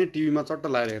बालेन मलाई नै टिभीमा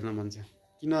चट्ट लगाएर हेर्न मन छ।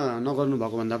 किन नगर्नु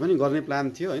भएको भन्दा पनि गर्ने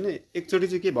प्लान थियो होइन। एकचोटि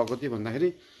चाहिँ के भएको थियो भन्दाखेरि,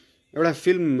 एउटा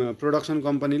फिल्म प्रोडक्सन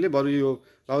कम्पनीले बरु यो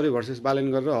लाउरे भर्सेस बालेन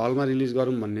गरेर हलमा रिलिज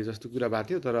गरौँ भन्ने जस्तो कुरा भएको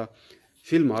थियो, तर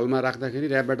फिल्म हलमा राख्दाखेरि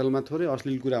ऱ्याप ब्याटलमा थोरै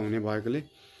अश्लील कुरा हुने भएकोले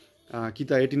कि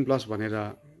त 18+ भनेर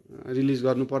रिलिज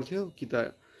गर्नु पर्थ्यो, कि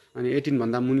त अनि 18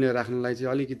 भन्दा मुनले राख्नलाई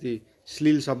चाहिँ अलिकति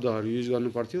श्लील शब्दहरू युज गर्नु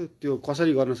पर्थ्यो। त्यो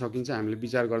कसरी गर्न सकिन्छ हामीले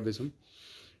विचार गर्दैछौँ।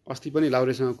 अस्ति पनि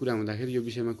लाउरेसँग कुरा हुँदाखेरि यो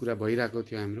विषयमा कुरा भइरहेको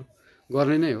थियो हाम्रो,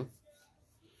 गर्ने नै हो।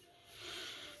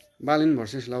 Balen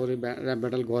versus Laure rap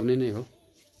battle गर्ने नै हो,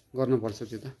 गर्नुपर्छ,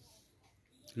 त्यो त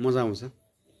मजा आउँछ।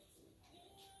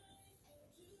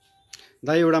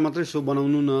 दाइ एउटा मात्रै सो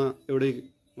बनाउनु न, एउटै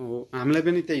हो। हामीलाई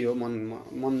पनि त्यही हो,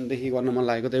 मनदेखि गर्न मन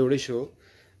लागेको त एउटै सो हो।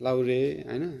 लाउरे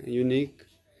होइन, युनिक,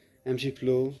 एमसी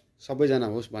फ्लो, सबैजना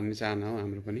होस् भन्ने चाहना हो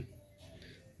हाम्रो पनि।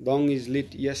 दङ इज लिट,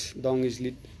 यस दङ इज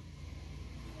लिट,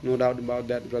 no doubt about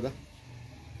that brother.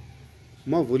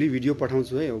 म भोलि भिडियो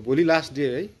पठाउँछु है। भोलि लास्ट डे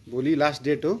है, भोलि लास्ट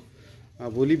डेट हो।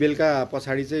 भोलि बेलुका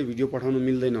पछाडि चाहिँ भिडियो पठाउनु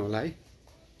मिल्दैन होला है।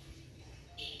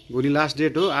 भोलि लास्ट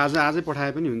डेट हो। आजै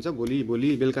पठाए पनि हुन्छ, भोलि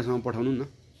बेलुकासम्म पठाउनु न।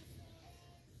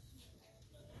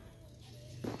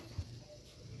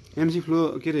 एमसी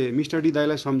फ्लो के अरे मिस्टर डी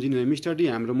दाइलाई सम्झिनु है। मिस्टर डी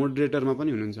हाम्रो मोडरेटरमा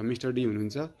पनि हुनुहुन्छ। मिस्टर डी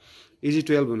हुनुहुन्छ,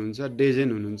 एजी12 हुनुहुन्छ,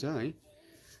 डेजेन हुनुहुन्छ है,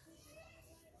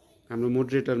 हाम्रो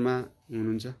मोडरेटरमा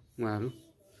हुनुहुन्छ उहाँहरू।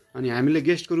 अनि हामीले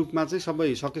गेस्टको रूपमा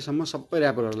चाहिँ सकेसम्म सबै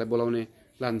ऱ्यापरहरूलाई बोलाउने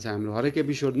प्लान छ हाम्रो। हरेक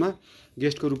एपिसोडमा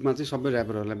गेस्टको रूपमा चाहिँ सबै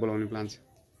ऱ्यापरहरूलाई बोलाउने प्लान छ।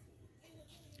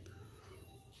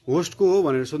 होस्टको हो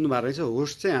भनेर सोध्नु भएको रहेछ।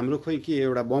 होस्ट चाहिँ हाम्रो खोइ के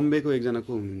एउटा बम्बेको एकजना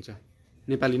को हुनुहुन्छ,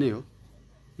 नेपाली नै हो।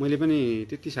 मैले पनि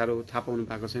त्यति साह्रो थाहा पाउनु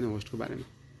पाएको छैन होस्टको बारेमा।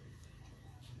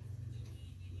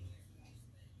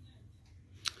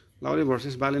 लौरे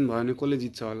भर्सेस बालेन भयो भने कसले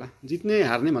जित्छ होला? जित्ने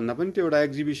हार्ने भन्दा पनि त्यो एउटा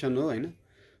एक्जिबिसन हो होइन।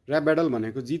 ऱ्याप ब्याटल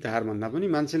भनेको जित हार भन्दा पनि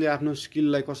मान्छेले आफ्नो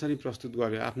स्किललाई कसरी प्रस्तुत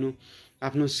गर्यो,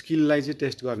 आफ्नो स्किललाई चाहिँ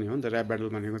टेस्ट गर्ने हो नि त। ऱ्याप ब्याटल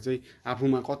भनेको चाहिँ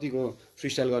आफूमा कतिको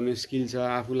फ्रिस्टाइल गर्ने स्किल छ,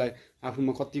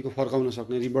 आफूमा कतिको फर्काउन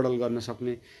सक्ने, रिबडल गर्न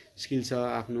सक्ने स्किल छ,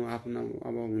 आफ्नो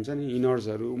अब हुन्छ नि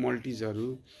इनर्सहरू, मल्टिजहरू,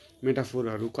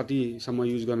 मेटाफोरहरू कतिसम्म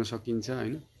युज गर्न सकिन्छ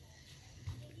होइन।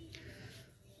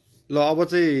 ल अब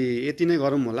चाहिँ यति नै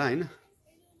गरौँ होला होइन,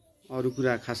 अरू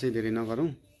कुरा खासै धेरै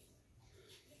नगरौँ।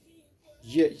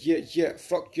 Yeah,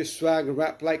 fuck your swag,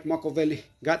 rap like Machiavelli.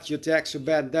 Got your tax so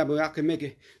bad that I can make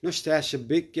it. No stash, a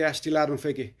big gas, still I don't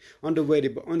fake it.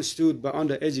 Underweighted, but understood, but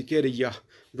undereducated, yeah.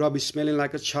 Robbie smelling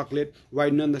like a chocolate,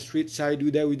 riding on the street side,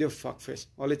 do that with your fuck fest.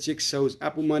 All the chicks shows,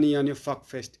 apple money on your fuck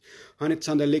fest. Honey's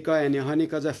on the liquor and your honey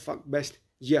cause I fuck best.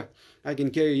 Yeah, I can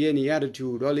carry any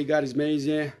attitude, all I got is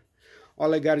amazing.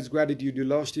 All I got is gratitude, you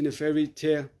lost in a fairy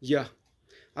tale, yeah.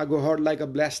 I go hard like a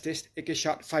blast test. AK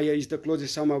shot fire is the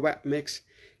closest on my rap mix.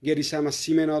 Getty Sama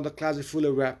cement, all the closet full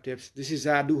of rap tips. This is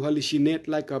how I do hallucinate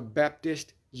like a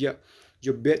Baptist. Yeah,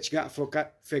 your bitch got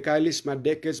fake eyelids. My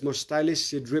dick is more stylish.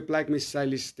 She drip like Miss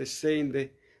Stylish. They saying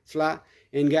they fly,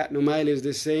 ain't got no mileage.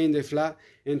 They saying they fly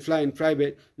and fly in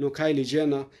private. No Kylie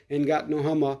Jenner, ain't got no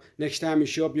Hummer. Next time you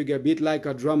show up, you get beat like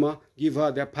a drummer. Give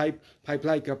her that pipe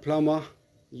like a plumber.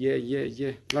 Yeah.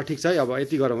 ल ठिक छ है, अब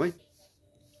यति गरौँ है।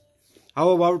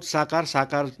 How about साकार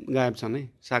गायब छन् है।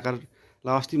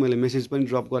 साकारलाई अस्ति मैले मेसेज पनि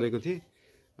ड्रप गरेको थिएँ,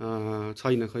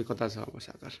 छैन खै कता छ अब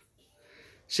साकार।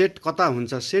 सेट कता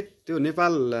हुन्छ? सेट त्यो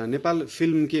नेपाल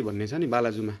फिल्म के भन्ने छ नि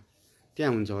बालाजुमा,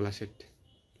 त्यहाँ हुन्छ होला सेट।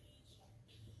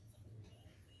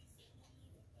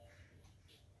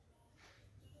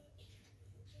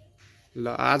 ल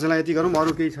आजलाई यति गरौँ,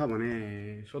 अरू केही छ भने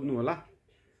सोध्नु होला।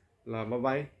 ल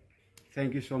by,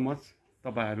 thank you so much.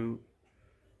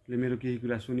 तपाईँहरूले मेरो केही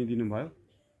कुरा सुनिदिनु भयो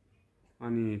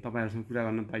अनि तपाईँहरूसँग कुरा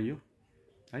गर्न पाइयो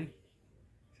है।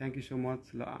 Thank you so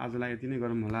much. ल आजलाई यति नै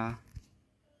गरौँ होला।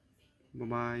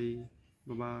 बाई।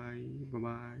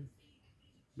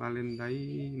 बालेन दाई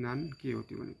नान के हो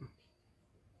त्यो भनेको?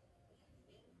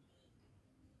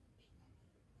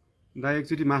 दाई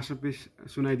एकचोटि मास्टरपिस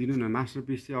सुनाइदिनु न।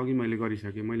 मास्टरपिस चाहिँ अघि मैले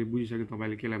गरिसकेँ, मैले बुझिसकेँ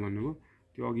तपाईँले केलाई भन्नुभयो,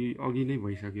 त्यो अघि नै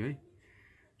भइसक्यो है।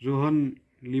 Rohan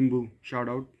Limbu shout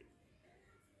out.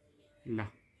 ल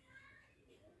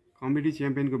कमेडी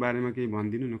च्याम्पियनको बारेमा केही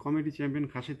भनिदिनु न। कमेडी च्याम्पियन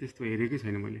खासै त्यस्तो हेरेकै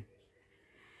छैन मैले।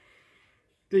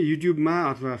 त्यही युट्युबमा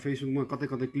अथवा फेसबुकमा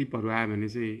कतै क्लिपहरू आयो भने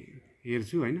चाहिँ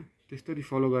हेर्छु होइन, त्यस्तरी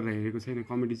फलो गरेर हेरेको छैन।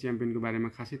 कमेडी च्याम्पियनको बारेमा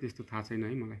खासै त्यस्तो थाहा छैन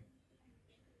है मलाई।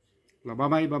 ल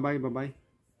बाई।